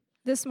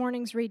This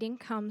morning's reading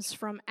comes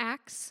from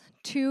Acts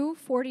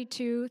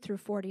 2:42 through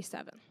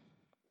 47.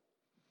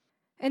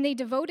 And they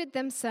devoted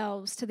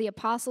themselves to the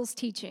apostles'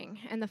 teaching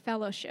and the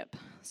fellowship,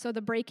 so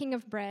the breaking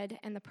of bread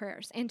and the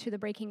prayers, and to the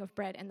breaking of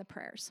bread and the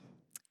prayers.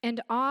 And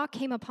awe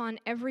came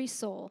upon every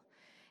soul,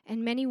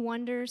 and many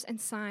wonders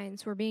and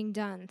signs were being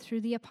done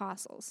through the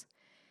apostles.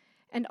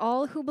 And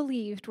all who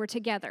believed were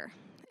together,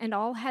 and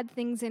all had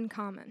things in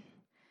common.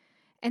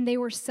 And they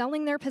were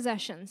selling their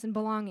possessions and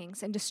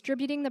belongings and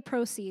distributing the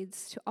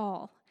proceeds to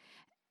all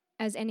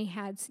as any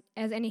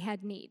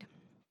had need.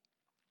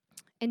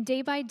 And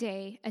day by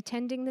day,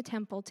 attending the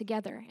temple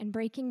together and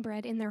breaking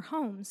bread in their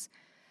homes,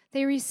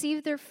 they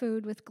received their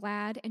food with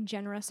glad and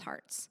generous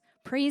hearts,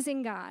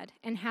 praising God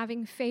and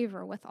having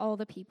favor with all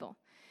the people.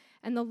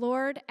 And the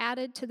Lord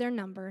added to their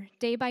number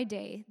day by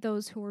day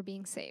those who were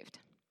being saved.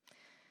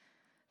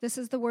 This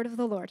is the word of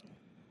the Lord.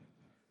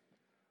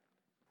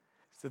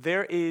 So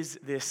there is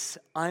this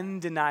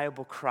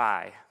undeniable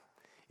cry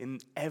in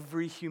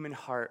every human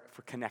heart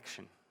for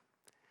connection.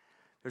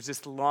 There's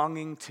this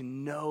longing to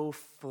know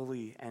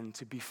fully and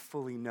to be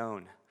fully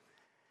known.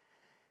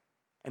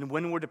 And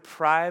when we're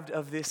deprived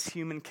of this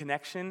human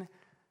connection,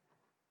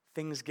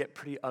 things get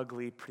pretty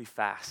ugly pretty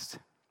fast.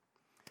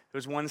 There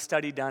was one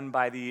study done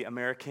by the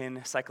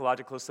American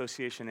Psychological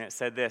Association, and it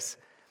said this: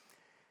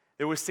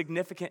 there was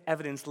significant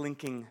evidence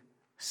linking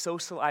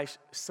social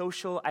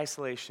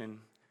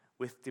isolation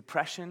with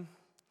depression,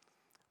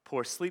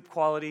 poor sleep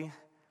quality,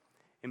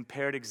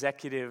 impaired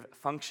executive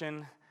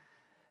function,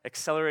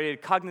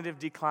 accelerated cognitive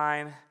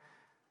decline,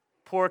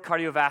 poor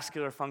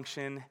cardiovascular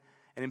function,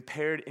 and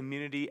impaired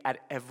immunity at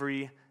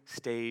every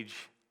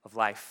stage of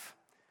life.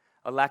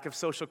 A lack of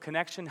social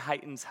connection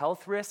heightens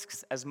health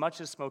risks as much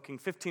as smoking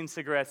 15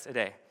 cigarettes a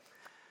day.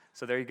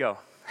 So there you go.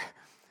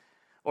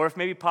 Or if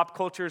maybe pop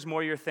culture is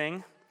more your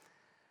thing,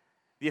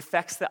 the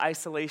effects that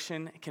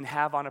isolation can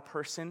have on a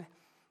person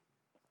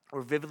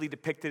are vividly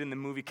depicted in the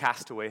movie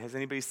Castaway. Has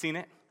anybody seen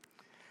it?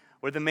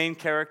 Where the main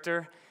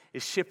character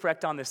is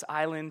shipwrecked on this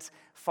island,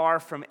 far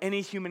from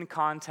any human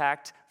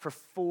contact for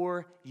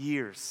 4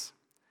 years.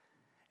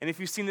 And if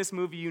you've seen this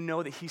movie, you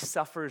know that he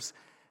suffers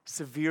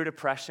severe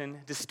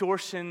depression,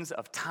 distortions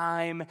of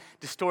time,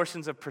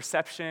 distortions of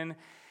perception,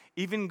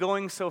 even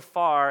going so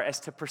far as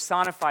to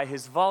personify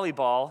his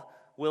volleyball,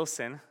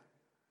 Wilson,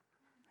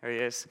 there he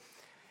is,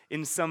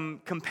 in some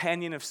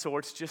companion of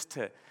sorts, just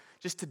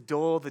to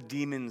dull the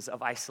demons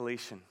of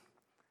isolation.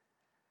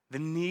 The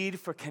need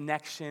for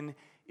connection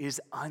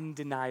is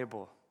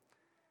undeniable.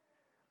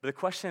 But the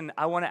question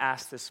I want to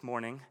ask this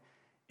morning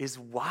is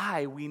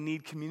why we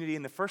need community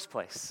in the first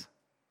place.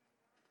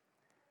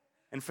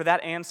 And for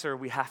that answer,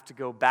 we have to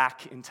go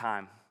back in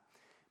time.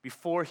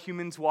 Before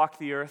humans walked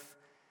the earth,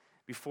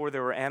 before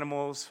there were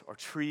animals or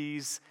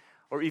trees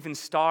or even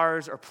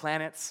stars or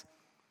planets,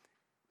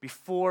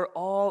 before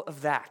all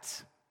of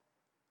that,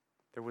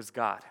 there was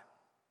God.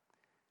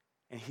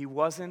 And he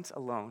wasn't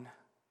alone,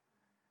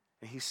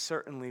 and he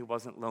certainly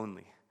wasn't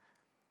lonely.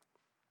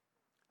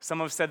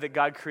 Some have said that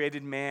God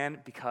created man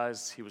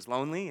because he was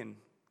lonely and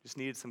just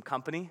needed some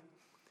company.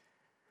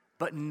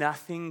 But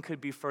nothing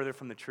could be further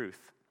from the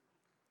truth.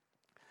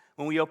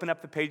 When we open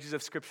up the pages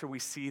of Scripture, we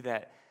see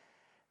that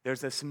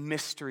there's this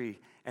mystery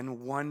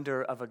and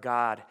wonder of a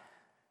God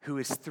who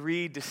is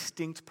three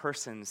distinct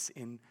persons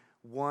in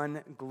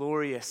one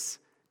glorious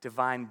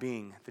divine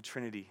being, the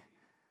Trinity,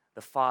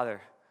 the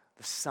Father,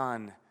 the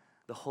Son,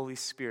 the Holy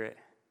Spirit.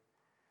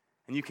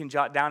 And you can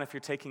jot down, if you're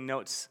taking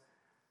notes,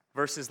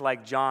 verses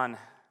like John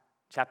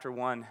chapter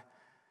 1,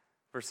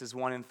 verses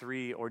 1 and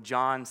 3, or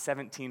John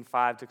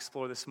 17:5 to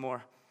explore this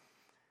more.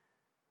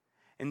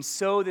 And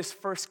so this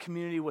first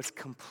community was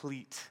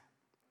complete.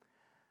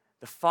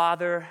 The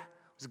Father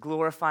was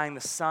glorifying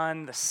the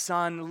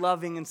Son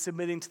loving and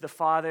submitting to the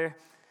Father,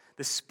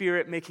 the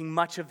Spirit making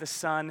much of the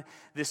Son,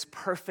 this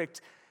perfect,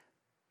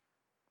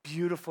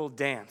 beautiful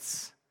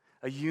dance,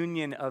 a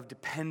union of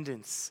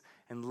dependence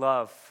and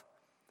love.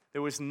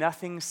 There was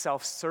nothing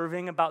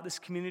self-serving about this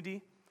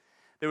community.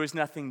 There was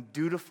nothing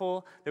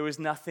dutiful. There was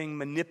nothing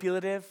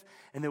manipulative.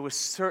 And there was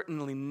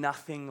certainly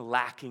nothing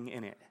lacking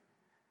in it.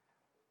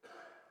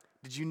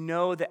 Did you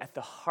know that at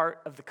the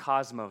heart of the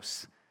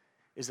cosmos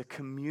is a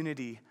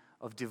community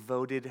of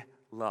devoted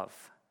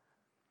love?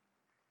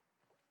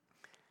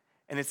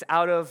 And it's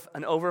out of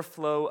an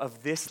overflow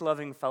of this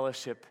loving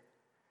fellowship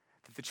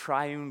that the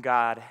triune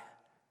God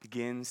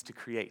begins to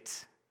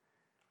create.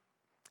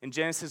 In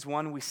Genesis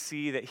 1, we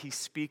see that he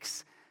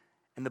speaks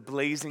and the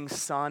blazing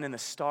sun and the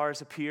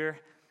stars appear.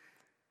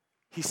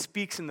 He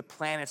speaks and the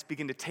planets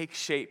begin to take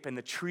shape and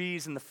the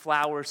trees and the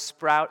flowers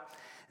sprout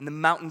and the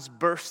mountains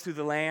burst through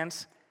the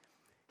lands.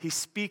 He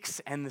speaks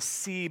and the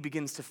sea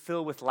begins to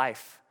fill with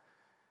life.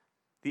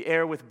 The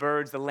air with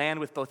birds, the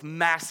land with both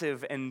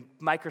massive and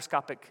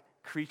microscopic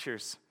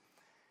creatures.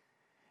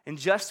 And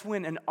just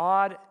when an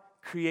awed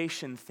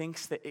creation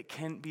thinks that it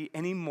can't be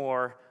any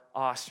more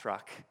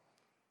awestruck,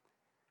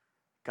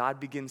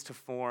 God begins to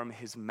form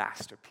his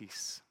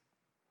masterpiece.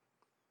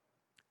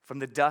 From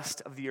the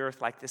dust of the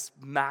earth, like this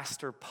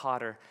master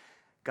potter,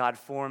 God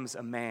forms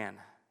a man.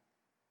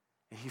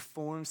 and he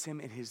forms him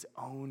in his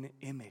own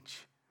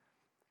image.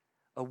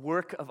 A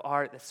work of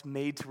art that's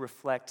made to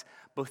reflect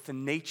both the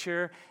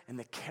nature and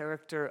the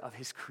character of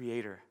his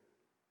creator.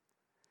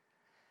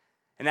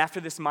 And after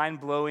this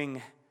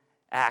mind-blowing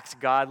act,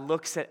 God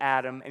looks at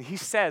Adam and he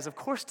says, of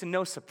course to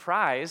no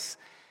surprise,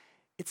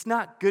 it's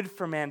not good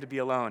for man to be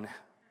alone.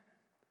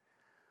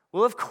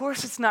 Well, of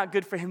course it's not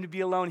good for him to be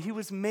alone. He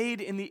was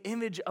made in the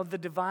image of the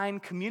divine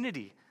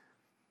community.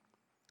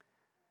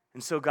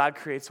 And so God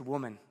creates a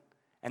woman,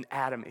 and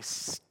Adam is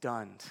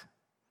stunned.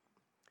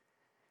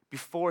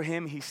 Before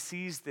him, he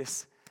sees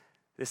this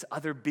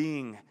other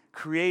being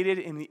created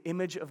in the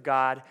image of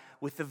God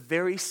with the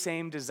very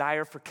same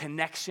desire for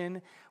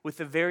connection, with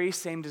the very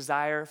same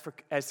desire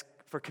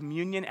for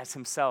communion as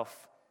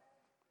himself.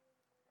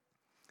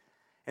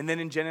 And then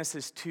in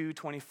Genesis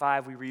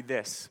 2:25, we read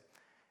this.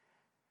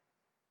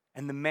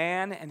 And the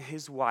man and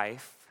his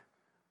wife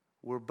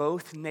were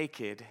both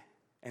naked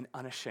and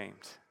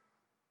unashamed.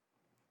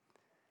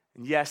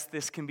 And yes,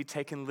 this can be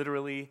taken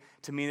literally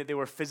to mean that they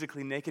were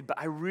physically naked, but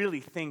I really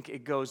think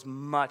it goes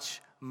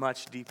much,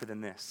 much deeper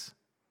than this.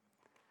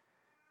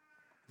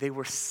 They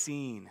were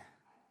seen.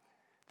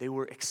 They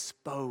were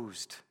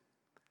exposed.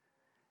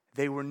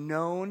 They were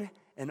known,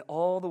 and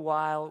all the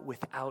while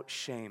without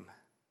shame.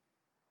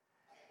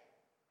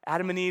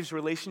 Adam and Eve's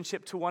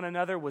relationship to one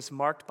another was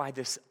marked by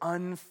this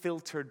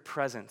unfiltered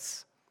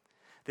presence,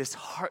 this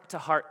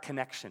heart-to-heart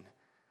connection.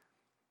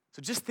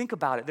 So just think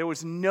about it. There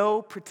was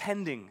no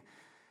pretending.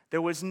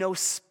 There was no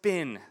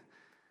spin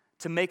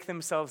to make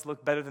themselves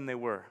look better than they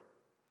were.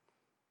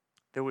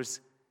 There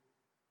was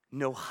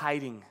no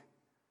hiding,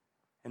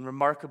 and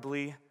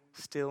remarkably,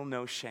 still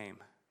no shame.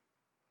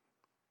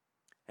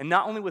 And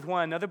not only with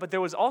one another, but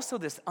there was also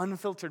this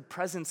unfiltered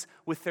presence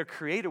with their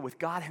Creator, with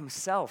God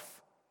Himself.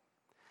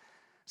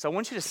 So I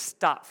want you to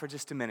stop for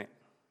just a minute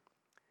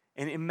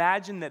and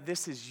imagine that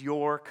this is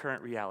your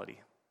current reality.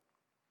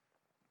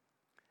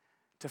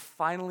 To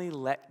finally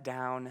let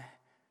down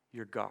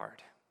your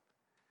guard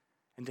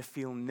and to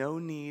feel no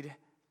need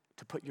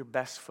to put your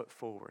best foot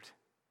forward.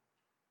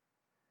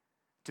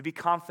 To be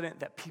confident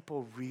that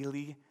people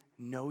really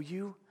know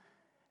you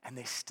and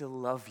they still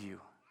love you.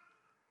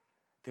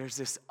 There's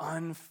this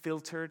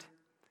unfiltered,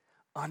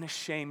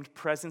 unashamed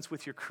presence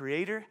with your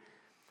Creator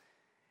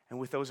and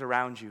with those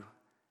around you.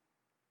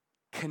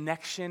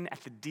 Connection at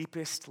the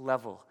deepest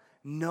level,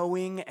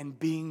 knowing and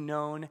being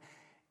known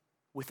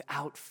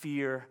without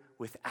fear,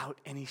 without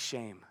any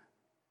shame.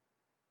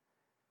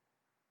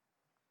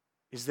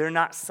 Is there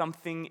not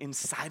something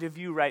inside of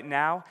you right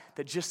now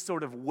that just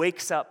sort of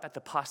wakes up at the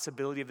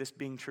possibility of this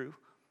being true?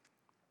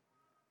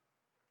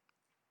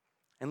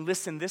 And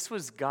listen, this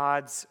was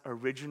God's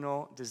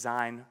original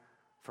design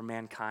for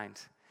mankind.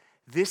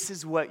 This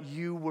is what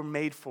you were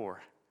made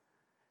for.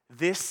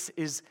 This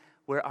is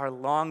where our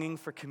longing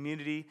for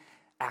community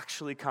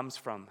actually comes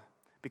from,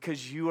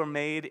 because you are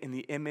made in the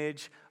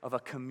image of a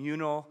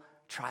communal,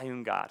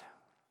 triune God.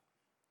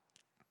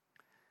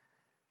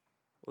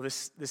 Well,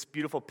 this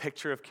beautiful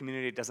picture of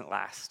community doesn't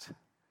last.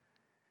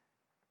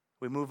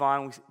 We move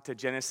on to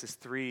Genesis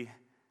 3,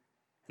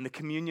 and the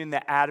communion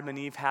that Adam and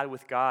Eve had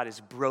with God is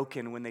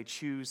broken when they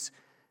choose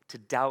to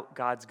doubt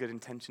God's good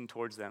intention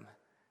towards them,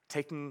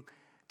 taking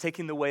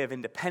the way of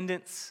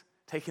independence,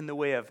 taking the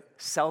way of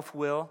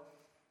self-will.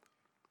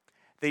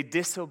 They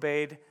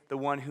disobeyed the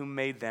one who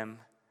made them,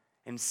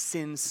 and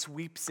sin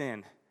sweeps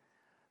in,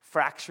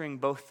 fracturing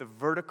both the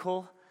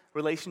vertical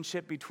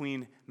relationship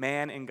between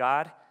man and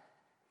God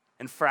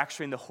and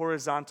fracturing the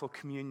horizontal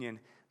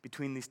communion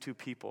between these two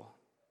people.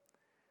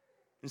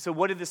 And so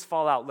what did this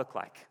fallout look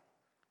like?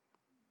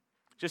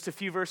 Just a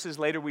few verses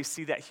later, we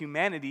see that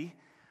humanity,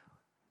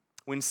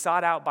 when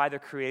sought out by the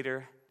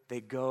Creator, they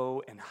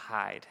go and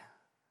hide.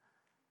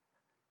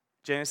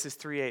 Genesis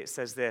 3:8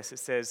 says this. It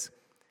says,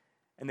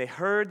 and they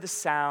heard the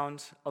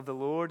sound of the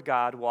Lord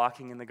God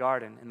walking in the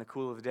garden in the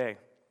cool of the day.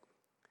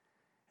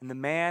 And the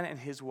man and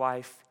his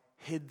wife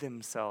hid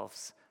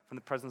themselves from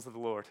the presence of the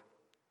Lord.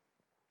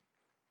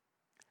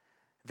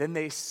 Then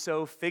they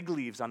sew fig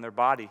leaves on their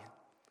body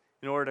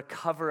in order to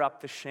cover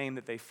up the shame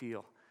that they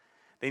feel.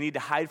 They need to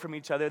hide from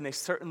each other, and they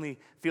certainly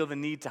feel the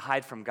need to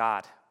hide from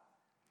God.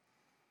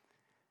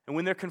 And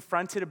when they're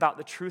confronted about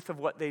the truth of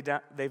what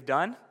they've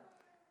done,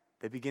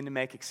 they begin to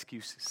make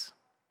excuses.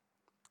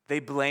 They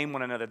blame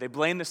one another. They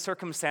blame the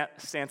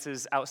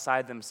circumstances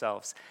outside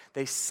themselves.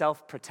 They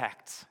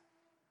self-protect.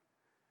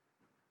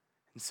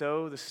 And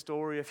so the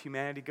story of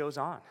humanity goes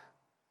on.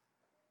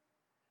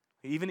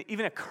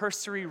 Even a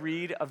cursory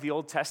read of the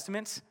Old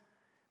Testament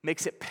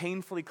makes it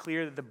painfully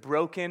clear that the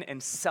broken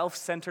and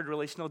self-centered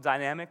relational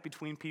dynamic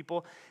between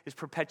people is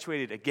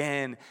perpetuated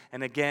again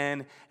and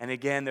again and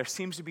again. There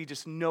seems to be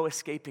just no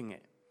escaping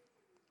it.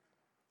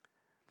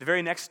 The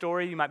very next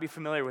story, you might be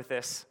familiar with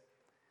this.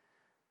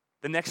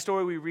 The next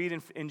story we read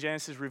in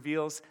Genesis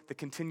reveals the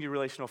continued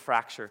relational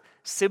fracture.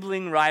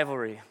 Sibling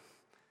rivalry.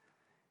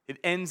 It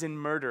ends in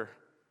murder.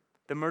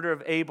 The murder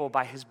of Abel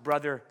by his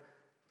brother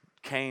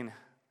Cain.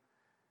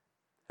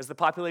 As the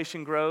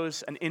population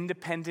grows, an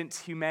independent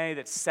humanity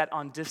that's set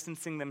on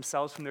distancing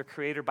themselves from their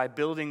Creator by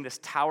building this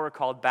tower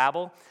called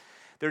Babel,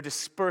 they're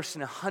dispersed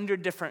in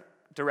 100 different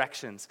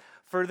directions,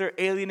 further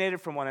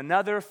alienated from one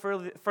another,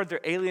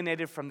 further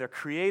alienated from their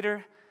Creator.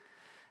 And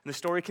the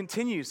story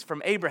continues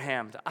from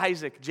Abraham to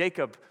Isaac,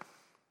 Jacob,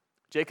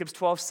 Jacob's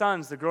 12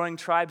 sons, the growing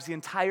tribes, the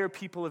entire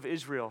people of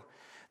Israel.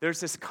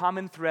 There's this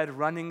common thread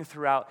running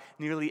throughout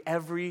nearly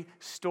every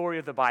story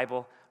of the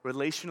Bible: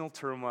 relational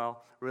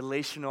turmoil,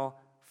 relational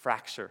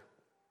fracture.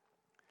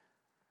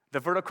 The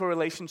vertical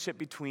relationship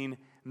between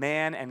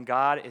man and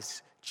God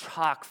is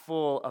chock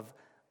full of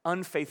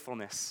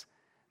unfaithfulness,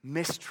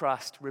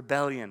 mistrust,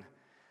 rebellion.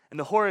 And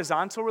the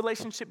horizontal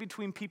relationship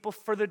between people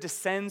further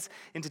descends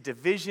into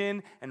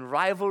division and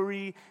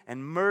rivalry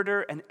and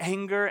murder and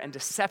anger and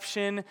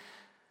deception.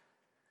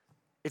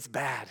 It's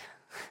bad.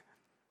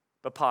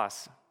 But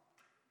pause.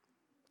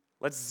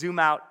 Let's zoom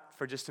out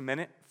for just a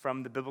minute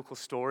from the biblical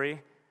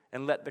story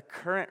and let the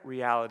current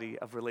reality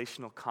of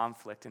relational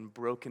conflict and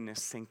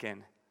brokenness sink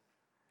in.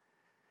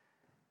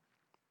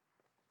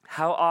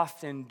 How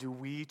often do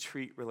we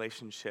treat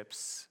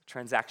relationships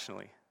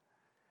transactionally?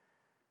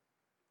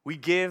 We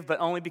give,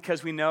 but only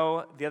because we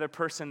know the other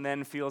person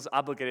then feels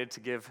obligated to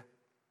give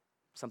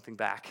something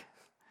back.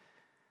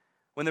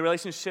 When the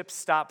relationship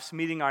stops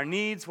meeting our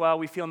needs, well,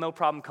 we feel no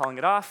problem calling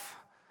it off.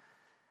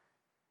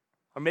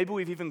 Or maybe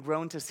we've even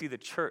grown to see the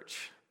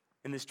church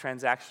in this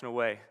transactional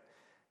way.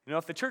 You know,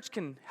 if the church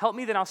can help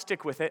me, then I'll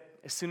stick with it.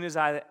 As soon as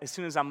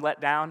I'm let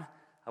down,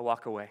 I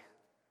walk away.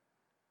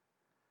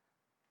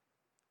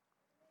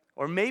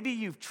 Or maybe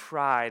you've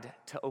tried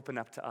to open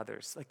up to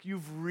others. Like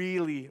you've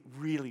really,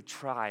 really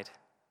tried.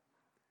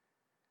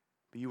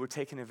 But you were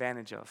taken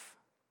advantage of.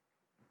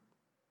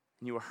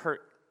 And you were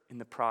hurt in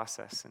the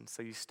process. And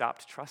so you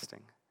stopped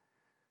trusting.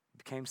 You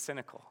became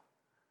cynical.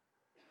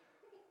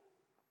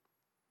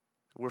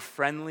 We're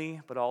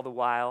friendly, but all the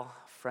while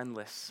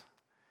friendless.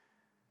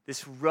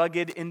 This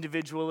rugged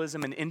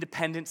individualism and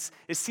independence,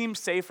 it seems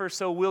safer,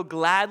 so we'll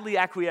gladly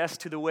acquiesce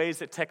to the ways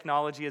that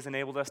technology has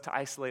enabled us to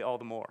isolate all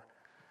the more.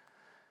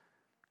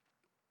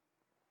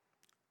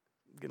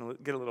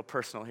 Get a little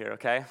personal here,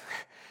 okay?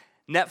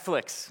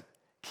 Netflix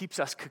keeps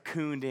us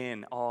cocooned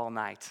in all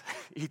night,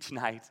 each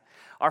night.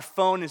 Our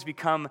phone has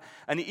become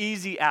an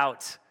easy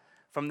out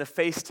from the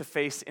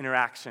face-to-face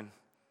interaction.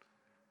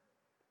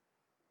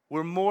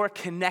 We're more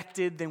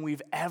connected than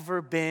we've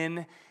ever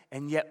been,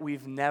 and yet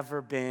we've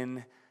never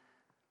been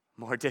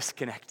more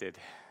disconnected.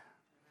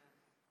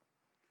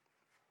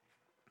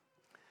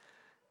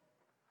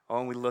 Oh,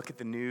 and we look at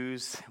the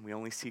news, and we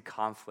only see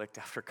conflict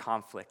after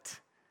conflict.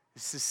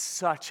 This is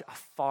such a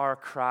far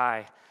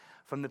cry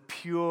from the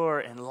pure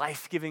and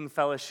life-giving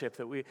fellowship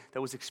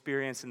that was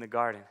experienced in the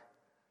garden.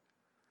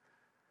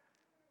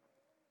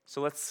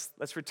 So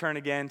let's return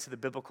again to the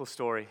biblical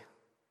story.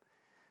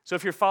 So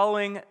if you're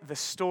following the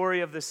story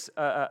of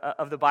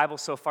the Bible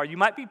so far, you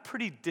might be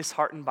pretty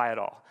disheartened by it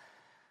all.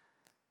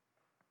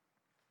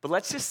 But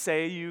let's just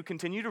say you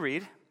continue to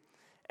read,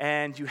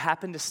 and you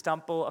happen to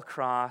stumble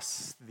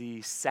across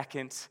the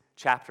second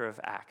chapter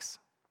of Acts.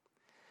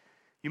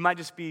 You might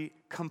just be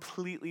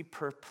completely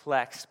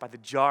perplexed by the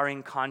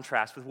jarring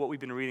contrast with what we've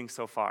been reading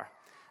so far.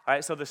 All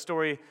right, so the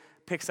story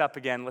picks up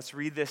again. Let's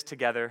read this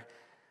together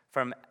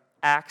from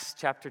Acts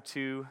chapter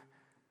 2,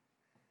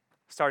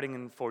 starting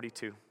in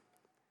 42.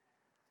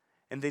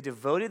 And they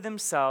devoted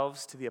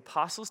themselves to the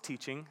apostles'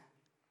 teaching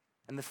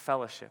and the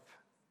fellowship,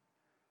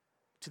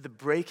 to the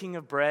breaking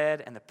of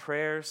bread and the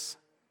prayers.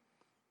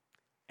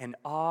 And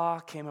awe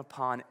came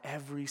upon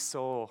every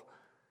soul.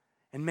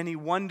 And many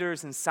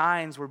wonders and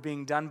signs were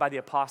being done by the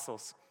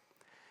apostles.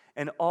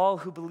 And all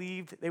who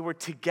believed, they were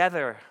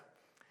together,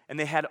 and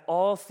they had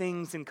all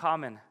things in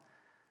common.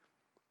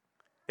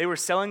 They were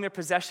selling their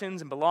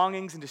possessions and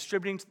belongings and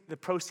distributing the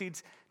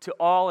proceeds to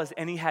all as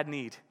any had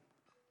need.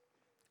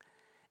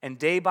 And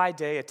day by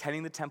day,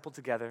 attending the temple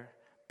together,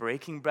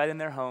 breaking bread in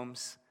their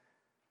homes,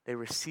 they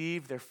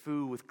received their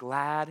food with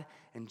glad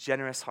and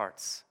generous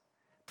hearts,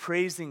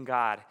 praising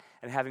God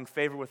and having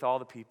favor with all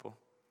the people.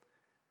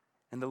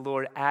 And the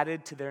Lord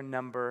added to their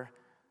number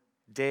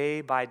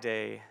day by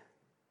day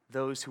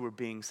those who were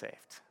being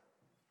saved.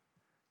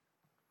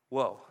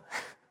 Whoa.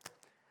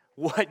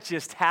 What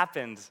just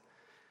happened?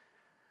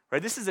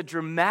 Right? This is a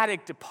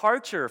dramatic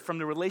departure from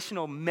the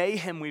relational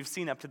mayhem we've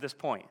seen up to this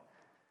point.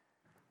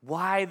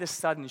 Why the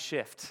sudden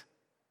shift?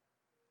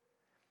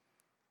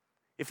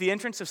 If the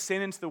entrance of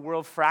sin into the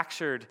world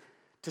fractured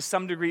to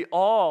some degree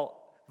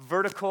all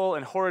vertical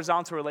and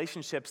horizontal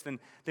relationships, then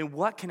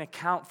what can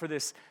account for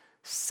this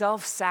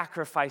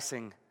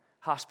self-sacrificing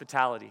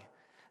hospitality,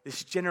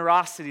 this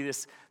generosity,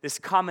 this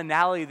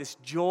commonality, this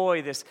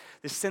joy, this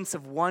sense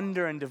of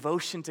wonder and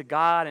devotion to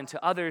God and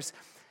to others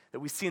that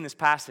we see in this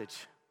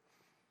passage?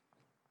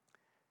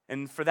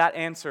 And for that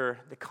answer,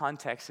 the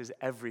context is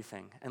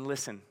everything. And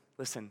listen.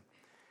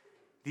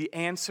 The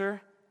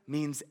answer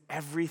means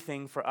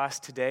everything for us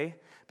today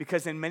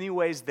because in many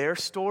ways their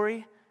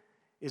story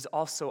is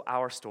also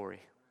our story.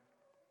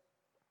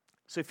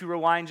 So if you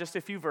rewind just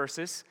a few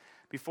verses,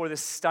 before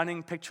this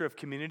stunning picture of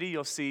community,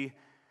 you'll see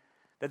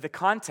that the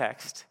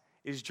context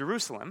is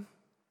Jerusalem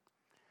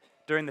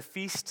during the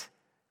feast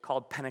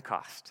called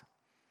Pentecost.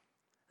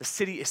 The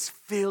city is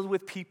filled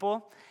with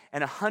people,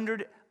 and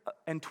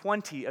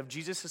 120 of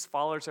Jesus'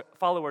 followers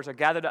are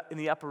gathered in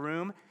the upper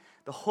room.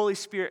 The Holy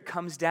Spirit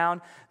comes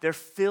down. They're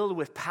filled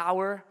with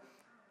power.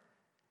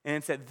 And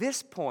it's at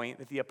this point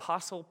that the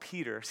Apostle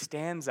Peter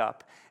stands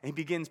up and he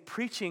begins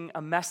preaching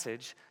a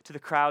message to the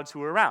crowds who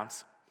were around.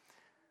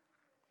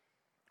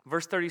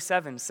 Verse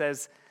 37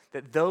 says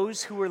that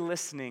those who were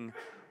listening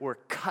were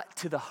cut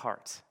to the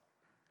heart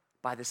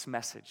by this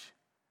message.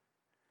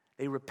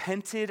 They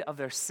repented of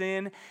their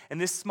sin, and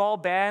this small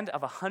band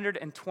of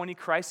 120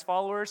 Christ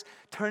followers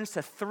turns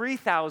to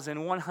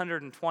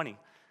 3,120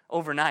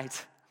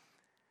 overnight.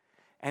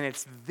 And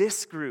it's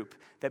this group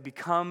that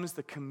becomes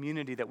the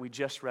community that we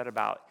just read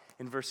about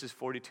in verses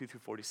 42 through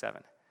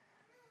 47.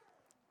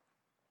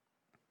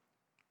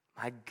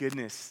 My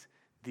goodness,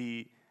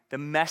 the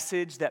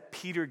message that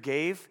Peter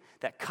gave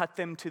that cut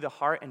them to the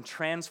heart and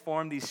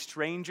transformed these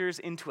strangers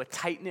into a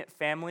tight-knit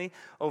family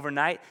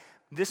overnight,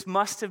 this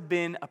must have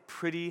been a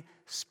pretty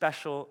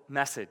special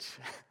message.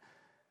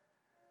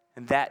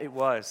 And that it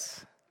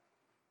was.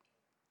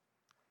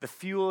 The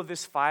fuel of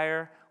this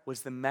fire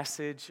was the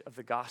message of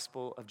the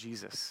gospel of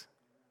Jesus.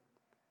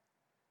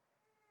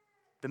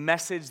 The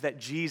message that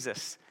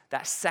Jesus,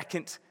 that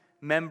second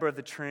member of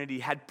the Trinity,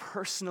 had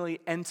personally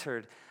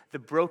entered the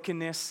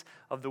brokenness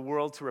of the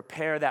world to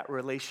repair that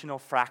relational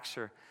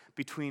fracture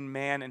between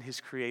man and his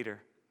Creator.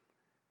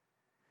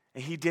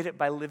 And he did it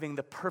by living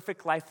the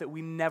perfect life that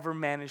we never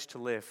managed to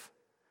live.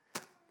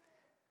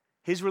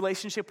 His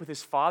relationship with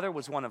his Father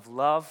was one of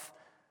love,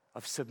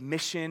 of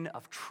submission,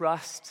 of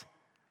trust,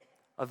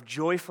 of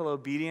joyful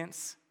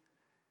obedience.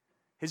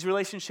 His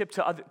relationship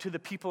to the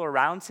people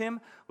around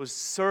him was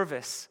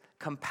service,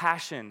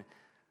 compassion,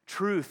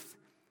 truth,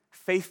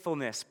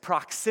 faithfulness,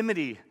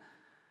 proximity.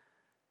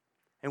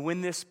 And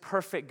when this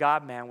perfect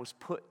God-man was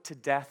put to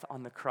death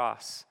on the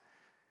cross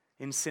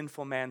in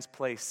sinful man's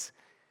place,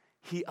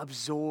 he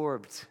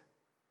absorbed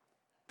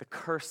the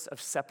curse of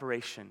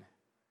separation.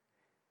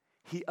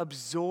 He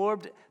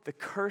absorbed the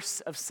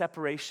curse of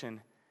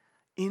separation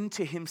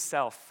into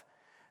himself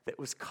that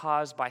was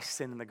caused by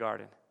sin in the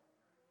garden.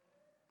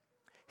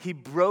 He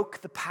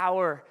broke the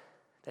power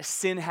that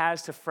sin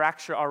has to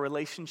fracture our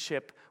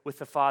relationship with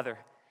the Father.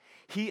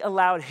 He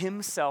allowed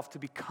himself to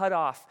be cut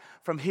off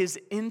from his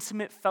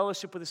intimate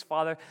fellowship with his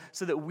Father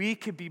so that we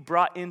could be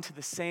brought into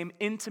the same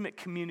intimate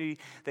community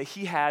that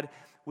he had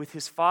with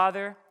his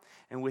Father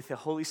and with the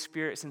Holy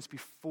Spirit since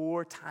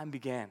before time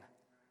began.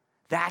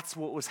 That's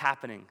what was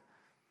happening.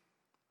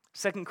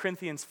 2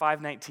 Corinthians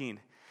 5:19,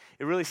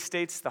 it really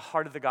states the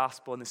heart of the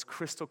gospel in this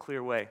crystal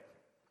clear way.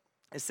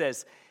 It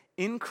says,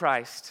 in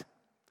Christ,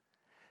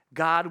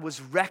 God was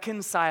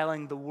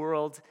reconciling the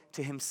world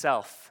to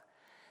himself,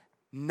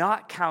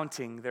 not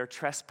counting their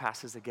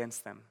trespasses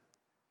against them.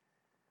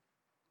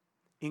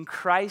 In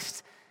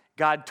Christ,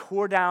 God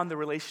tore down the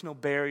relational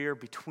barrier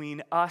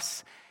between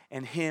us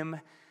and him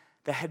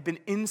that had been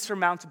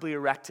insurmountably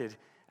erected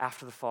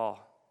after the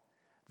fall.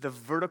 The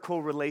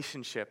vertical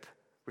relationship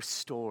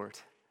restored.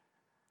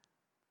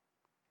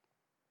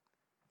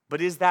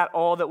 But is that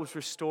all that was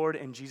restored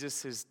in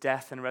Jesus'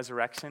 death and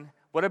resurrection?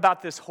 What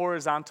about this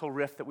horizontal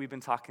rift that we've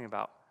been talking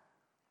about?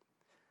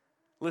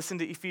 Listen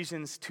to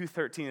Ephesians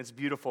 2:13. It's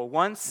beautiful.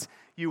 Once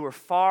you were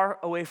far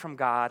away from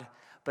God,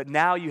 but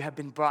now you have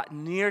been brought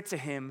near to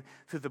him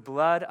through the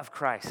blood of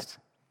Christ.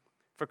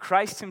 For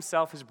Christ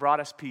himself has brought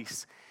us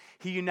peace.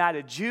 He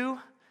united Jew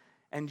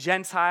and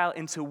Gentile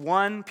into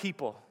one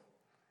people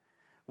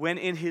when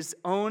in his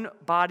own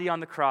body on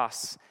the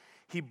cross,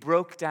 he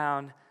broke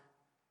down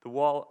the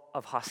wall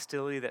of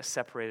hostility that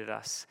separated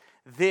us.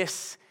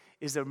 This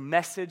is a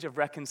message of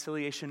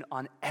reconciliation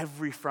on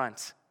every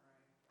front.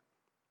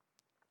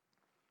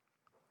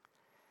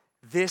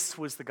 This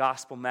was the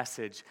gospel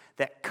message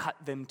that cut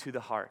them to the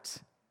heart.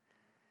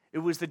 It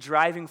was the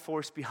driving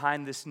force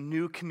behind this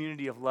new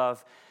community of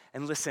love.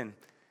 And listen,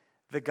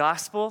 the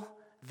gospel,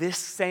 this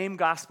same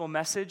gospel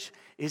message,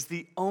 is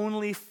the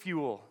only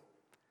fuel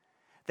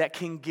that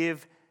can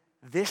give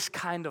this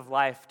kind of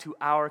life to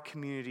our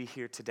community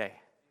here today.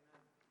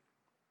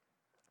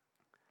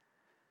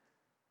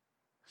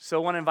 So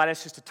I want to invite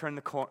us just to turn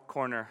the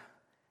corner,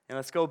 and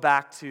let's go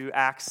back to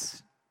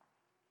Acts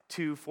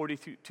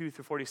 2:42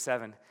 through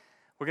 47.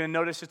 We're going to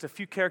notice just a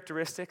few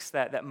characteristics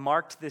that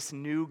marked this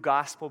new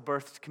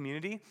gospel-birthed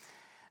community,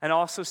 and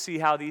also see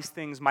how these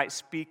things might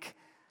speak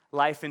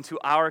life into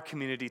our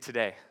community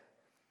today.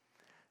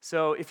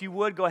 So if you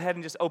would, go ahead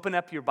and just open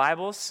up your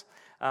Bibles,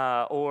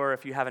 or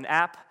if you have an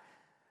app,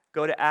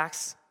 go to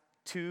Acts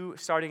 2,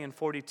 starting in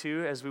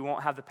 42, as we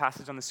won't have the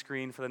passage on the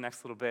screen for the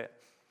next little bit.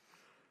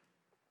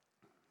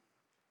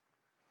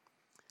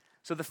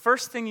 So the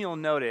first thing you'll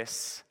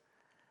notice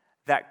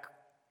that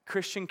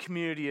Christian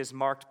community is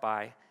marked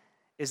by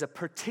is a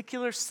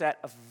particular set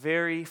of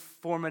very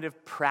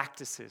formative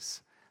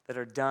practices that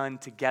are done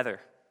together.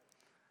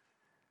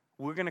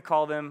 We're going to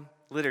call them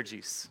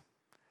liturgies.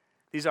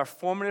 These are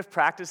formative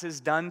practices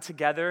done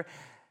together,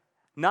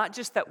 not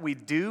just that we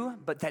do,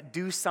 but that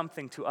do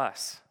something to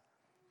us.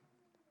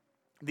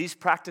 These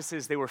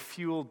practices, they were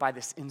fueled by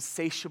this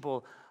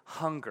insatiable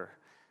hunger,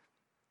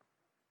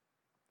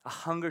 a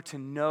hunger to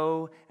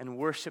know and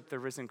worship the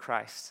risen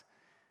Christ.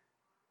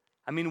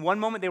 I mean, one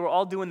moment they were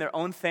all doing their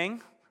own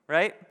thing,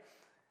 right?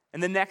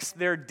 And the next,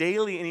 they're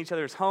daily in each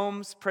other's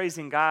homes,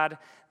 praising God.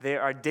 They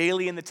are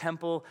daily in the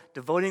temple,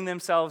 devoting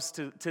themselves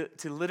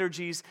to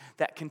liturgies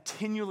that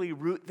continually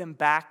root them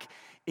back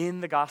in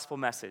the gospel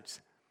message.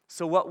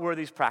 So what were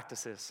these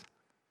practices?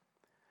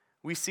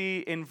 We see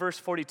in verse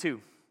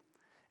 42,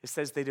 it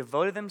says they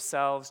devoted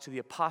themselves to the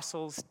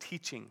apostles'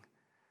 teaching,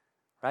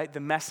 right? The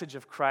message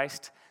of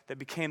Christ that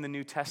became the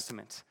New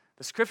Testament,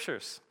 the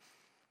scriptures,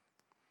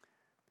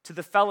 to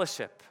the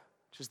fellowship,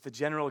 which is the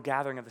general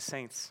gathering of the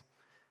saints,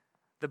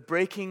 the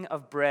breaking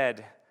of bread,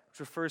 which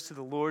refers to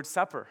the Lord's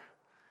Supper.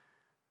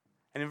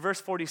 And in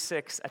verse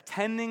 46,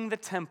 attending the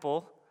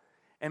temple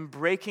and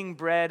breaking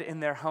bread in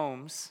their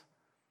homes,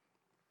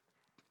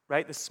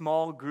 right? The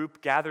small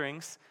group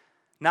gatherings,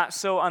 not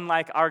so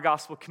unlike our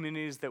gospel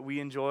communities that we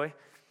enjoy.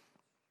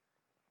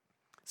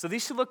 So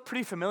these should look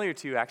pretty familiar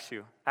to you,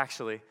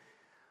 actually.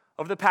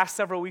 Over the past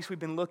several weeks, we've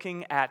been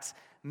looking at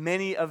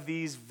many of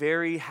these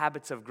very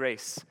habits of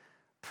grace: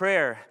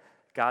 prayer,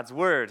 God's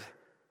word,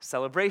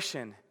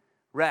 celebration,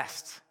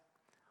 rest.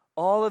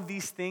 All of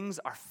these things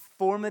are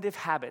formative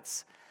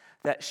habits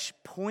that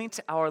point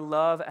our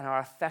love and our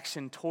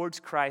affection towards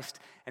Christ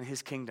and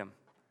his kingdom.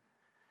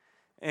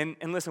 And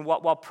listen,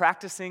 while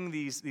practicing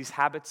these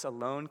habits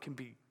alone can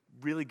be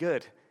really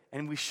good,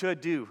 and we should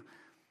do,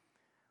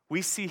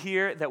 we see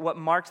here that what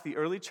marked the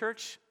early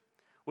church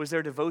was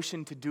their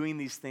devotion to doing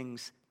these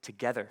things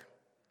together.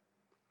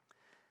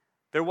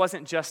 There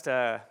wasn't just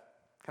a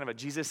kind of a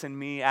Jesus and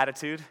me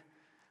attitude,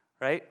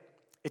 right?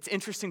 It's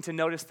interesting to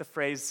notice the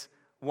phrase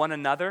one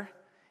another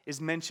is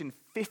mentioned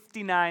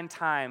 59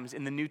 times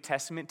in the New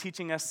Testament,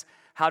 teaching us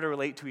how to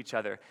relate to each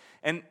other.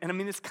 And I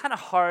mean, it's kind of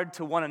hard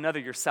to one another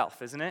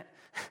yourself, isn't it?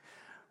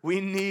 We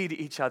need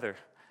each other.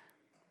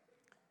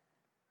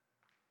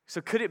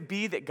 So could it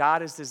be that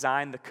God has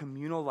designed the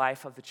communal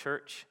life of the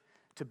church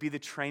to be the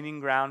training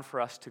ground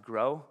for us to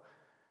grow,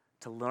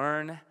 to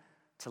learn,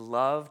 to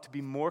love, to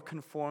be more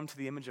conformed to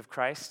the image of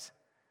Christ?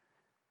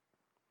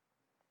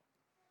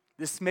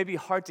 This may be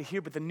hard to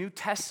hear, but the New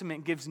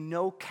Testament gives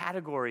no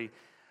category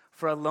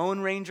for a Lone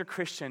Ranger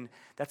Christian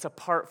that's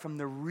apart from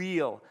the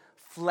real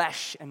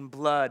flesh and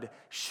blood,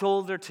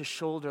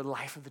 shoulder-to-shoulder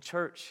life of the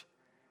church.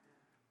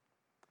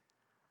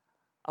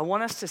 I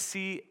want us to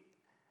see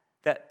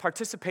that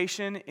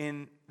participation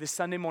in this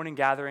Sunday morning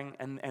gathering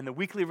and the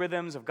weekly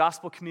rhythms of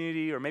gospel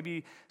community, or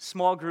maybe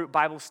small group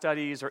Bible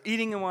studies, or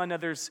eating in one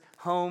another's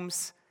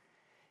homes,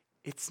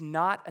 it's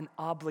not an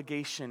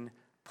obligation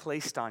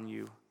placed on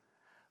you,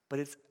 but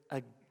it's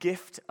a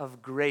gift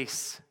of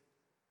grace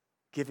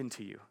given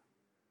to you.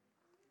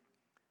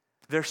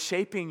 They're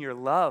shaping your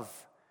love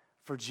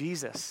for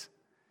Jesus.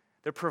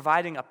 They're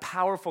providing a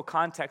powerful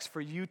context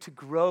for you to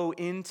grow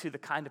into the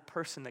kind of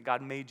person that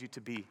God made you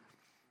to be.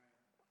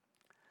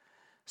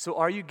 So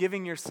are you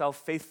giving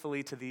yourself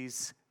faithfully to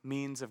these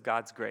means of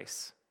God's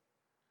grace?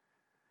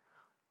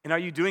 And are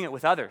you doing it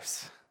with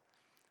others?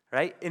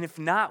 Right? And if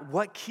not,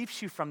 what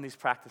keeps you from these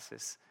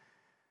practices?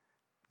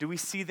 Do we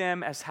see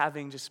them as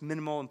having just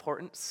minimal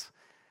importance?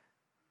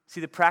 See,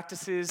 the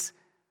practices,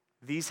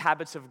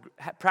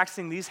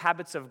 practicing these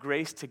habits of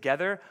grace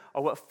together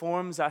are what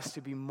forms us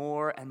to be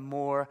more and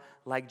more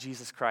like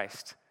Jesus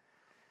Christ.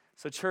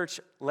 So church,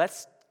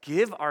 let's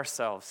give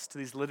ourselves to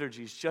these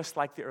liturgies just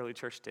like the early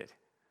church did.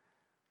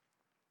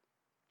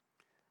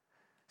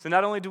 So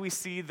not only do we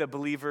see the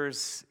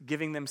believers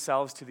giving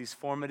themselves to these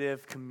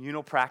formative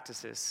communal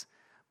practices,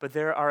 but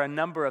there are a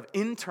number of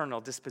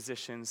internal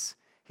dispositions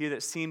here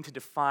that seem to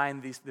define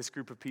this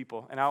group of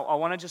people. And I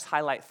want to just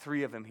highlight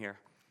 3 of them here.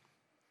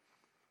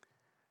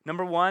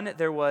 Number 1,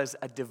 there was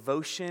a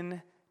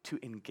devotion to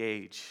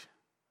engage.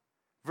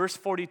 Verse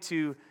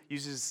 42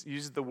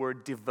 uses the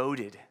word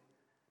devoted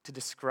to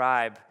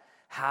describe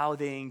how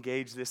they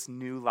engage this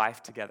new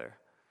life together.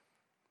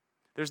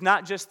 There's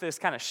not just this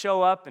kind of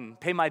show up and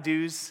pay my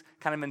dues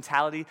kind of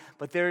mentality,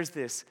 but there's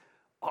this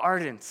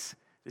ardent,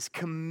 this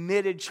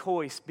committed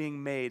choice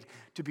being made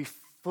to be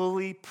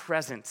fully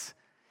present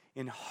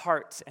in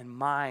heart and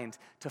mind,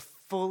 to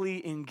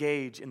fully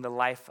engage in the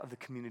life of the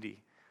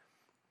community.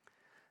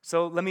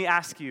 So let me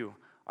ask you,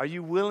 are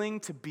you willing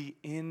to be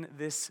in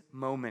this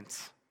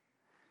moment?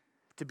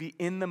 To be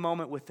in the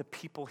moment with the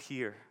people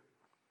here,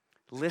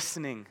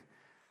 listening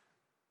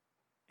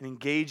and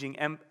engaging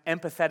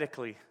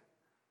empathetically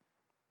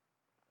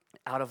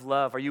out of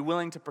love? Are you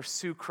willing to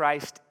pursue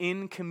Christ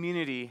in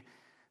community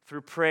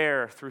through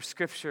prayer, through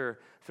scripture,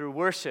 through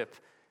worship,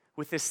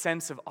 with this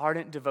sense of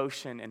ardent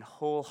devotion and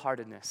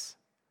wholeheartedness?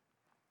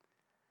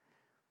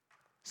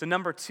 So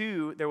number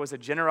 2, there was a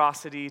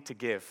generosity to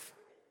give.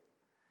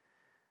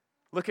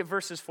 Look at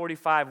verses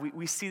 45.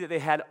 We see that they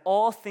had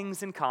all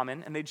things in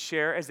common, and they'd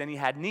share as any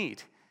had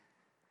need.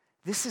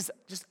 This is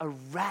just a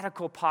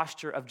radical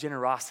posture of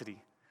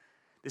generosity.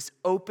 this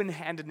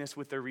open-handedness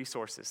with their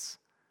resources,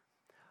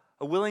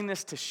 a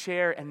willingness to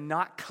share and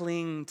not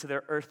cling to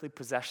their earthly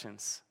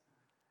possessions.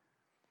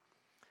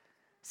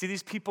 See,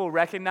 these people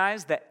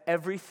recognized that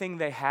everything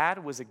they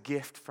had was a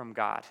gift from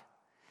God,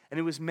 and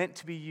it was meant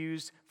to be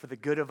used for the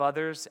good of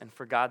others and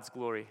for God's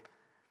glory.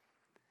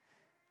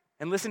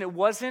 And listen, it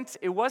wasn't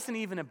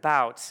even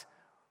about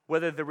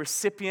whether the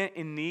recipient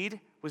in need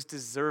was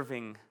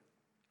deserving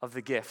of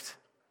the gift,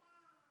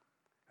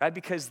 right?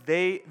 Because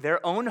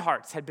their own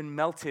hearts had been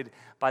melted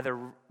by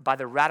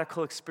the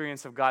radical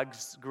experience of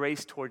God's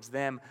grace towards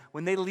them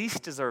when they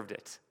least deserved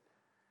it.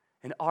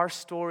 And our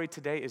story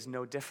today is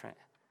no different.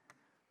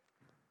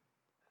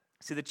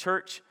 See, the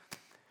church,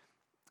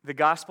 the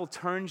gospel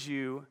turns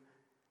you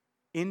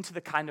into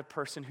the kind of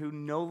person who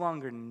no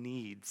longer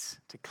needs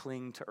to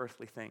cling to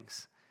earthly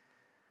things,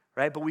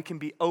 right? But we can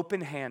be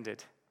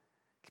open-handed,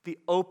 be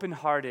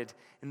open-hearted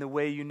in the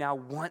way you now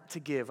want to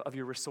give of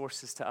your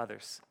resources to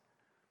others.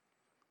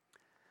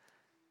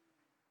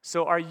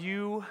 So are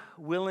you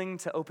willing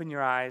to open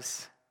your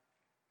eyes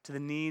to the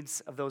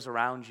needs of those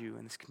around you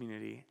in this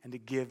community and to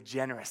give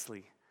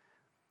generously,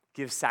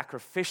 give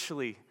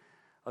sacrificially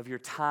of your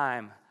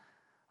time,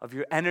 of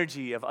your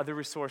energy, of other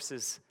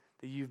resources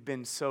that you've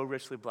been so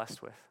richly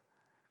blessed with?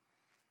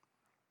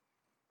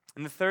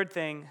 And the third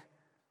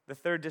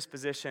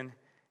disposition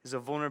is a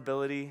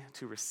vulnerability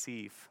to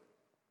receive.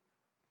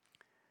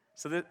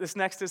 So this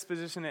next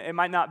disposition, it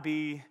might not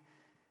be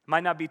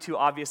too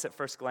obvious at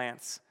first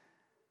glance.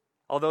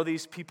 Although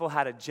these people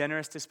had a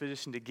generous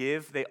disposition to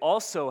give, they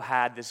also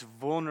had this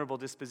vulnerable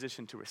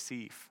disposition to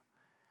receive.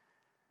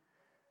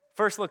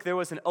 First, look, there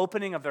was an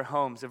opening of their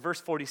homes. In verse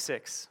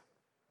 46,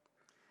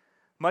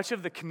 much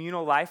of the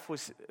communal life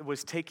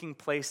was taking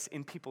place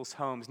in people's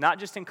homes, not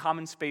just in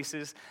common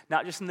spaces,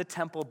 not just in the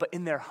temple, but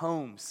in their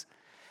homes.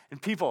 And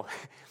people,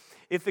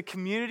 if the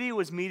community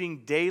was meeting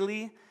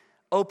daily,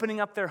 opening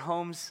up their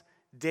homes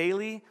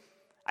daily,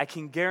 I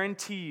can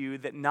guarantee you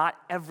that not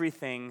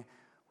everything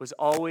was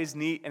always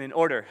neat and in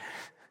order,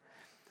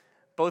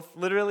 both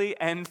literally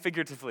and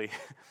figuratively.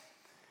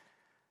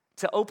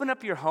 To open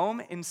up your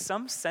home, in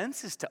some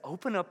sense, is to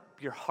open up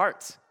your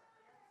heart,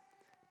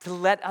 to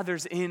let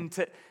others in,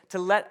 to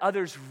let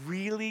others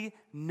really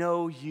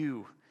know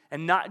you,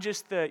 and not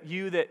just the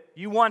you that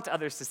you want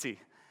others to see.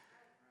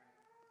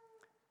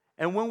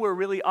 And when we're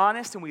really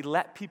honest and we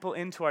let people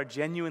into our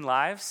genuine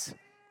lives,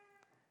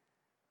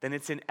 then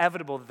it's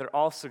inevitable that they're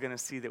also going to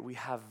see that we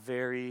have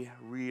very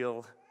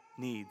real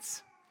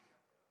needs.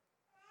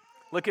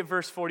 Look at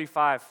verse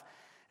 45.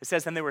 It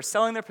says, "And they were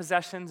selling their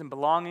possessions and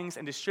belongings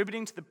and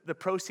distributing the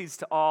proceeds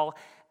to all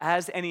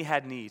as any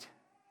had need."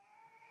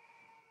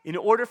 In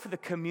order for the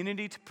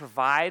community to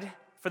provide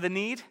for the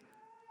need,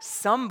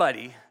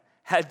 somebody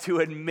had to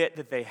admit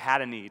that they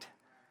had a need.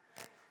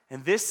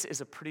 And this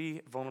is a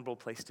pretty vulnerable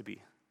place to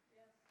be.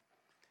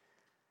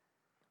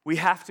 We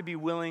have to be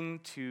willing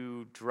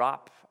to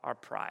drop our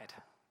pride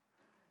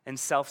and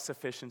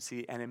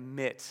self-sufficiency and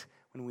admit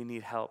when we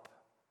need help.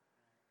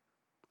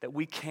 That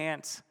we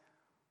can't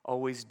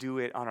always do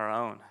it on our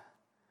own.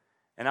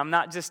 And I'm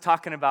not just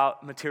talking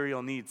about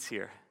material needs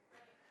here.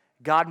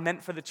 God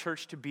meant for the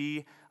church to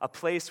be a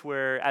place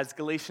where, as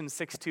Galatians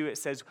 6:2, it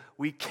says,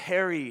 we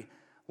carry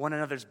one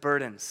another's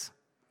burdens.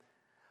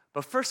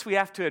 But first we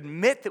have to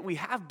admit that we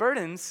have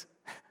burdens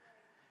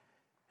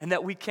and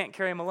that we can't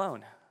carry them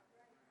alone.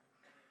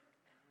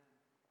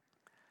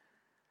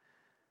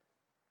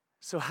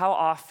 So how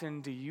often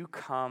do you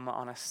come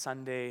on a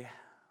Sunday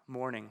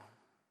morning?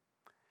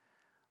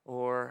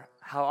 Or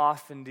how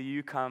often do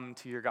you come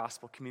to your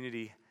gospel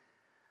community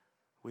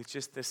with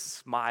just this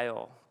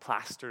smile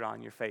plastered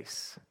on your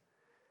face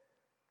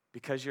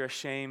because you're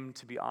ashamed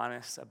to be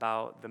honest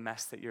about the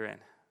mess that you're in?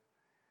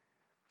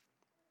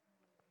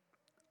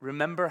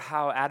 Remember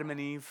how Adam and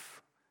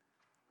Eve,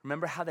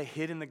 remember how they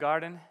hid in the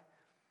garden?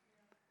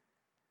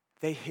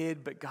 They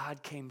hid, but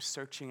God came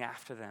searching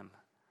after them.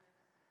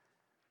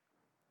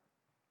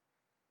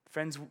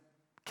 Friends,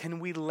 can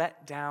we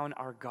let down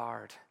our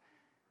guard?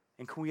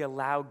 And can we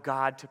allow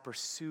God to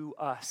pursue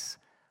us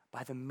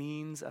by the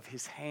means of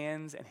his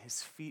hands and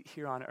his feet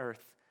here on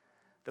earth,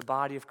 the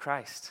body of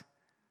Christ?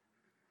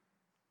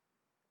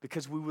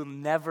 Because we will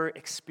never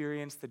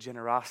experience the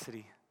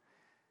generosity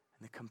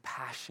and the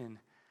compassion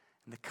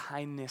and the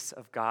kindness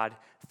of God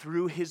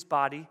through his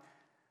body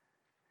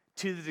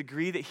to the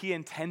degree that he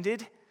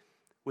intended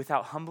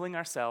without humbling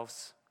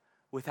ourselves,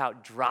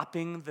 without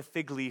dropping the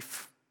fig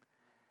leaf,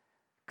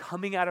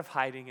 coming out of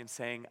hiding and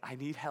saying, I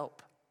need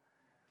help.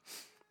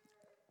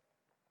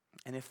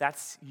 And if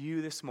that's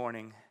you this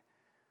morning,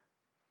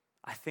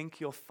 I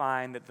think you'll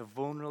find that the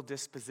vulnerable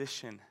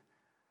disposition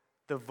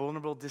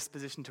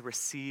to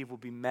receive will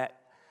be met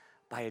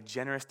by a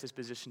generous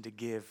disposition to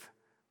give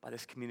by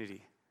this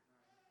community.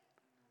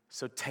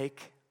 So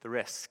take the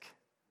risk.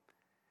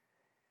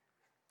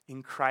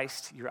 In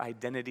Christ, your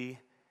identity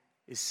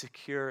is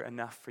secure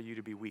enough for you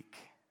to be weak.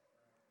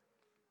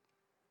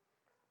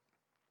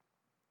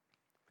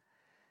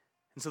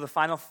 And so the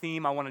final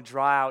theme I want to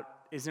draw out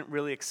isn't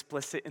really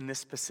explicit in this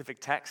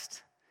specific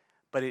text,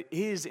 but it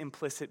is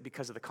implicit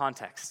because of the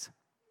context.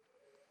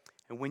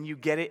 And when you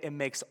get it, it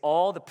makes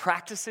all the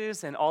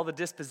practices and all the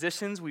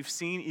dispositions we've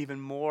seen even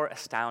more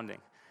astounding.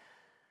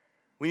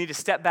 We need to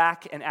step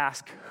back and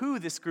ask who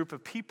this group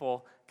of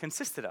people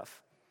consisted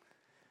of.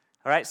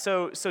 All right,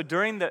 so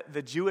during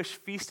the Jewish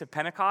Feast of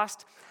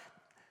Pentecost,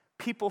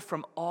 people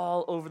from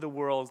all over the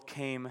world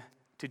came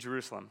to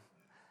Jerusalem.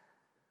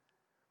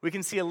 We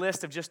can see a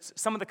list of just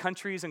some of the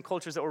countries and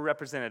cultures that were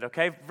represented,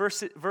 okay?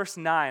 Verse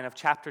 9 of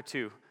chapter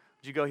 2.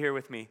 Would you go here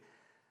with me?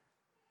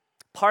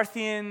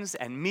 Parthians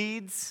and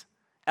Medes,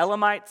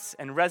 Elamites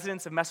and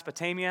residents of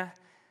Mesopotamia,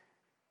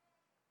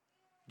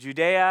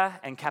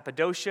 Judea and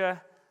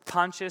Cappadocia,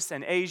 Pontus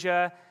and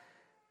Asia,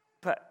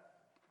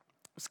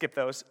 skip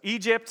those,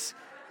 Egypt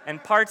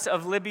and parts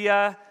of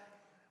Libya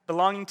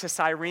belonging to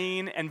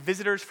Cyrene, and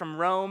visitors from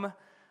Rome,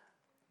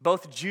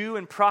 both Jew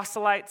and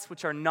proselytes,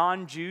 which are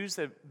non-Jews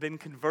that have been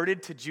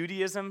converted to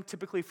Judaism,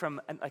 typically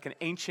from like an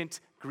ancient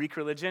Greek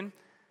religion,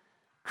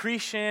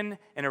 Cretan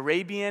and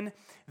Arabian.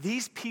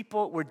 These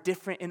people were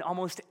different in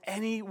almost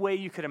any way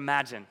you could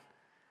imagine.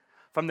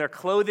 From their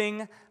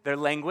clothing, their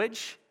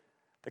language,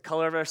 the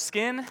color of their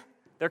skin,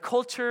 their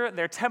culture,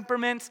 their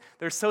temperament,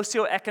 their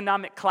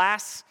socioeconomic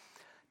class.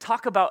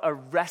 Talk about a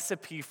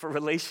recipe for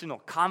relational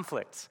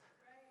conflict.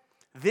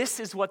 This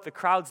is what the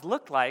crowds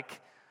looked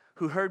like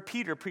who heard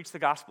Peter preach the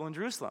gospel in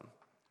Jerusalem.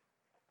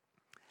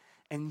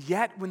 And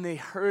yet, when they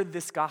heard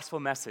this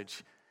gospel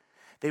message,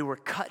 they were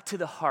cut to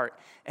the heart,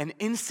 and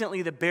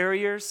instantly the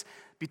barriers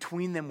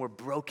between them were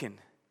broken.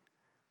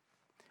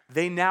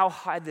 They now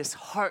had this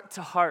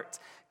heart-to-heart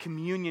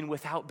communion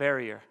without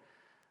barrier.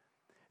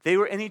 They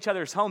were in each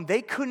other's home.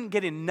 They couldn't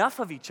get enough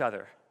of each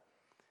other.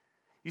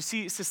 You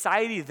see,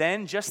 society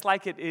then, just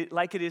like it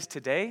is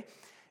today,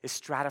 it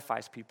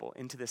stratifies people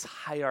into this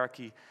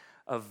hierarchy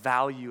of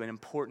value and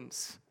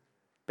importance.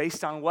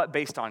 Based on what?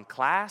 Based on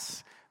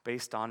class,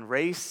 based on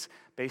race,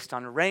 based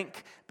on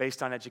rank,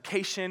 based on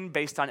education,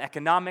 based on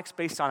economics,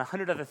 based on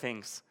 100 other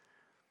things.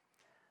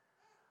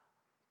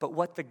 But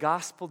what the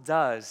gospel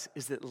does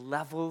is it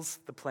levels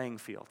the playing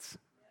fields.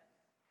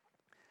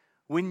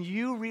 When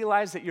you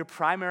realize that your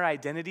primary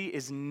identity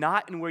is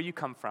not in where you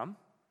come from,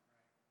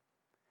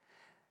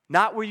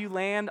 not where you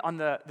land on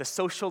the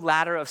social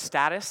ladder of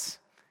status,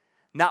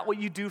 not what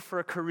you do for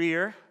a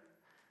career,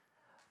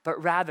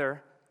 but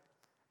rather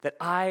that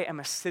I am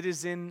a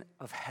citizen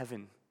of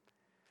heaven,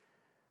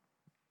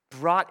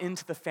 brought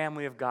into the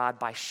family of God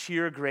by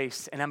sheer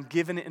grace, and I'm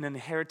given an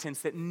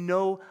inheritance that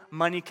no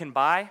money can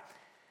buy,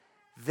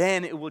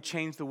 then it will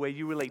change the way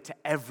you relate to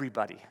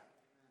everybody.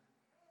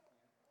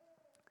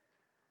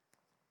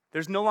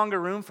 There's no longer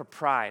room for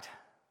pride.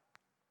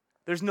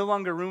 There's no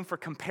longer room for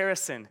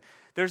comparison.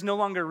 There's no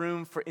longer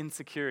room for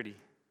insecurity.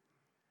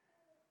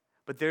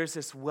 But there's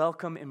this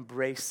welcome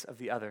embrace of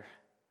the other.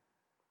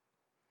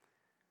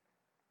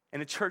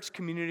 And a church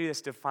community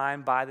that's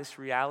defined by this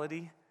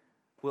reality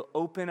will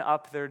open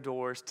up their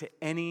doors to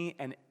any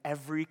and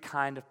every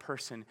kind of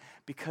person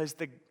because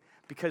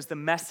the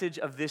message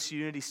of this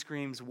unity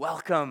screams,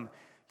 welcome,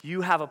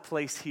 you have a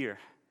place here.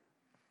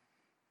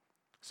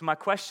 So my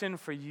question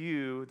for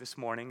you this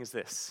morning is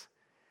this.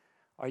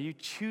 Are you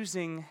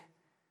choosing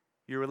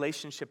your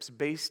relationships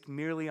based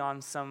merely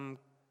on some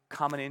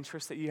common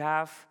interest that you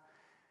have?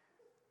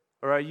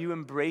 Or are you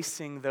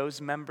embracing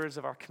those members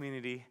of our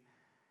community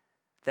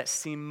that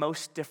seem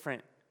most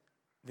different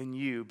than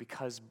you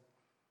because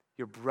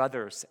you're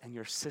brothers and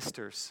your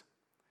sisters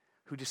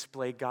who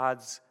display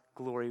God's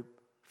glory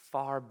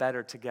far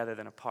better together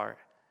than apart?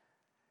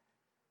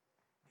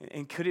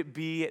 And could it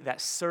be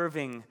that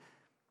serving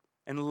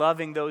and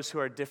loving those who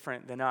are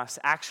different than us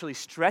actually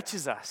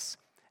stretches us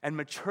and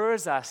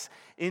matures us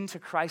into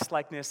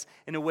Christ-likeness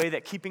in a way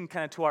that keeping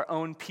kind of to our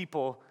own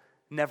people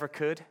never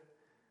could?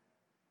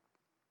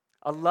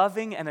 A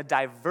loving and a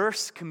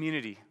diverse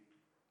community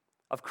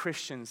of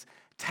Christians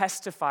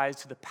testifies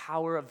to the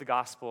power of the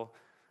gospel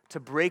to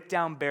break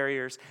down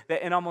barriers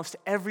that in almost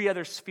every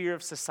other sphere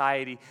of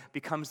society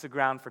becomes the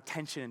ground for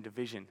tension and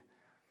division.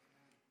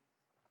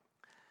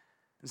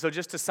 And so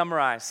just to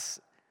summarize,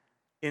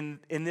 in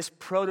this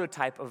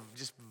prototype of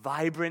just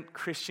vibrant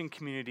Christian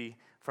community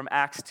from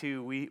Acts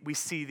 2, we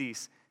see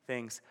these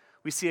things.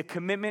 We see a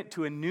commitment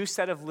to a new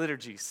set of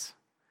liturgies,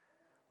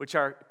 which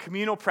are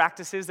communal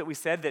practices that we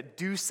said that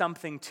do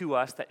something to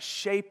us, that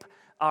shape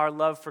our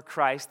love for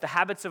Christ, the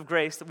habits of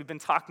grace that we've been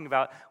talking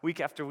about week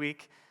after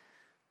week.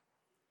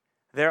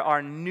 There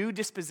are new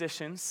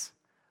dispositions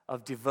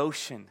of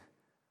devotion,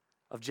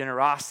 of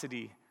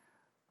generosity,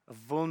 of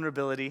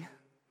vulnerability.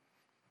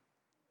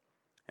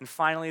 And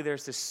finally,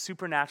 there's this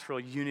supernatural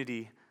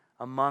unity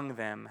among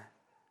them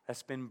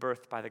that's been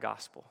birthed by the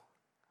gospel.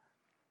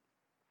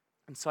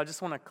 And so I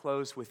just want to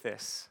close with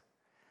this.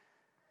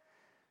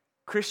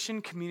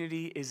 Christian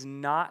community is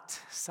not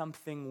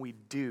something we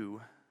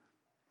do.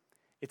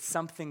 It's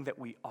something that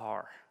we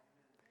are.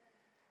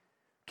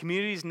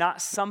 Community is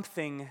not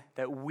something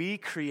that we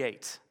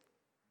create.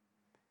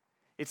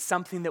 It's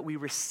something that we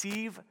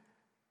receive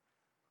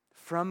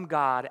from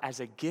God as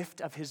a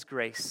gift of his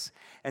grace,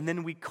 and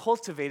then we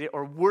cultivate it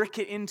or work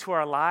it into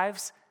our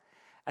lives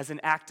as an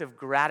act of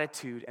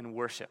gratitude and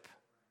worship.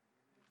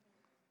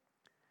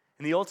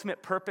 And the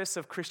ultimate purpose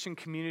of Christian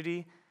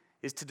community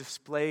is to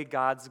display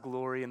God's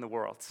glory in the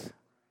world.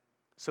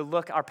 So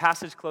look, our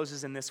passage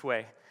closes in this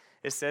way.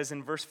 It says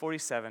in verse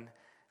 47,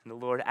 "And the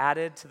Lord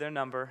added to their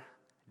number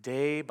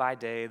day by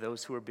day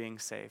those who were being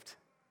saved."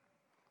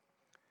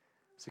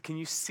 So can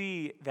you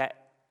see that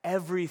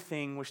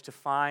everything which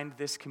defined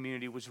this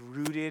community was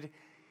rooted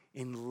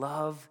in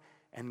love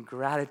and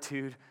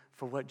gratitude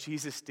for what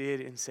Jesus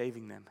did in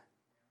saving them?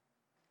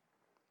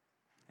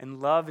 And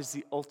love is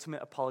the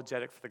ultimate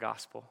apologetic for the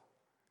gospel.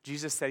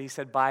 Jesus said, he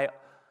said, by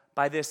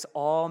this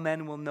all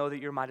men will know that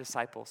you're my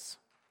disciples,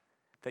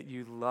 that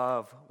you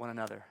love one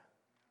another.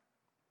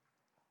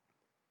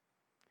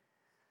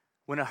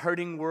 When a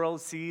hurting world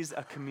sees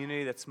a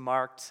community that's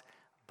marked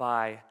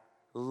by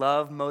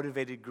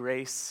love-motivated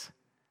grace,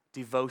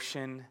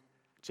 devotion,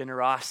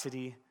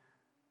 generosity,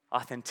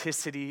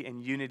 authenticity,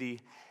 and unity,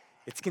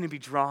 it's going to be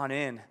drawn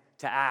in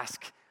to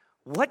ask,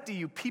 what do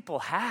you people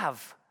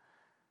have?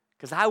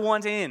 Because I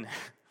want in.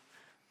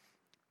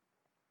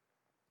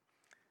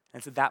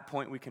 And so at that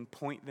point, we can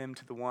point them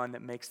to the one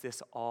that makes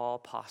this all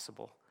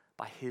possible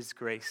by his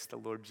grace, the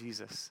Lord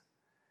Jesus.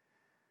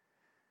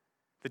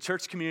 The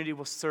church community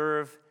will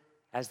serve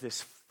as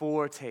this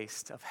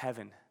foretaste of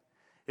heaven.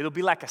 It'll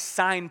be like a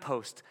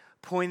signpost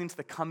pointing to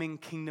the coming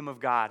kingdom of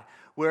God,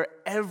 where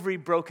every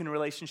broken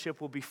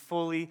relationship will be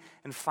fully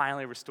and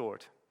finally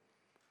restored.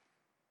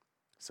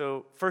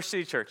 So, First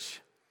City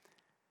Church,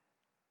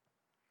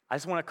 I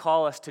just want to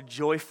call us to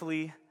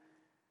joyfully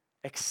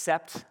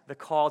accept the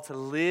call to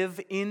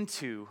live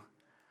into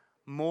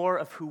more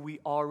of who we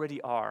already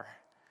are,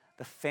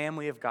 the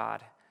family of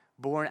God,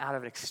 born out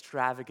of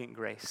extravagant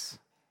grace.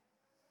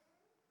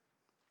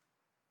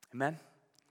 Amen?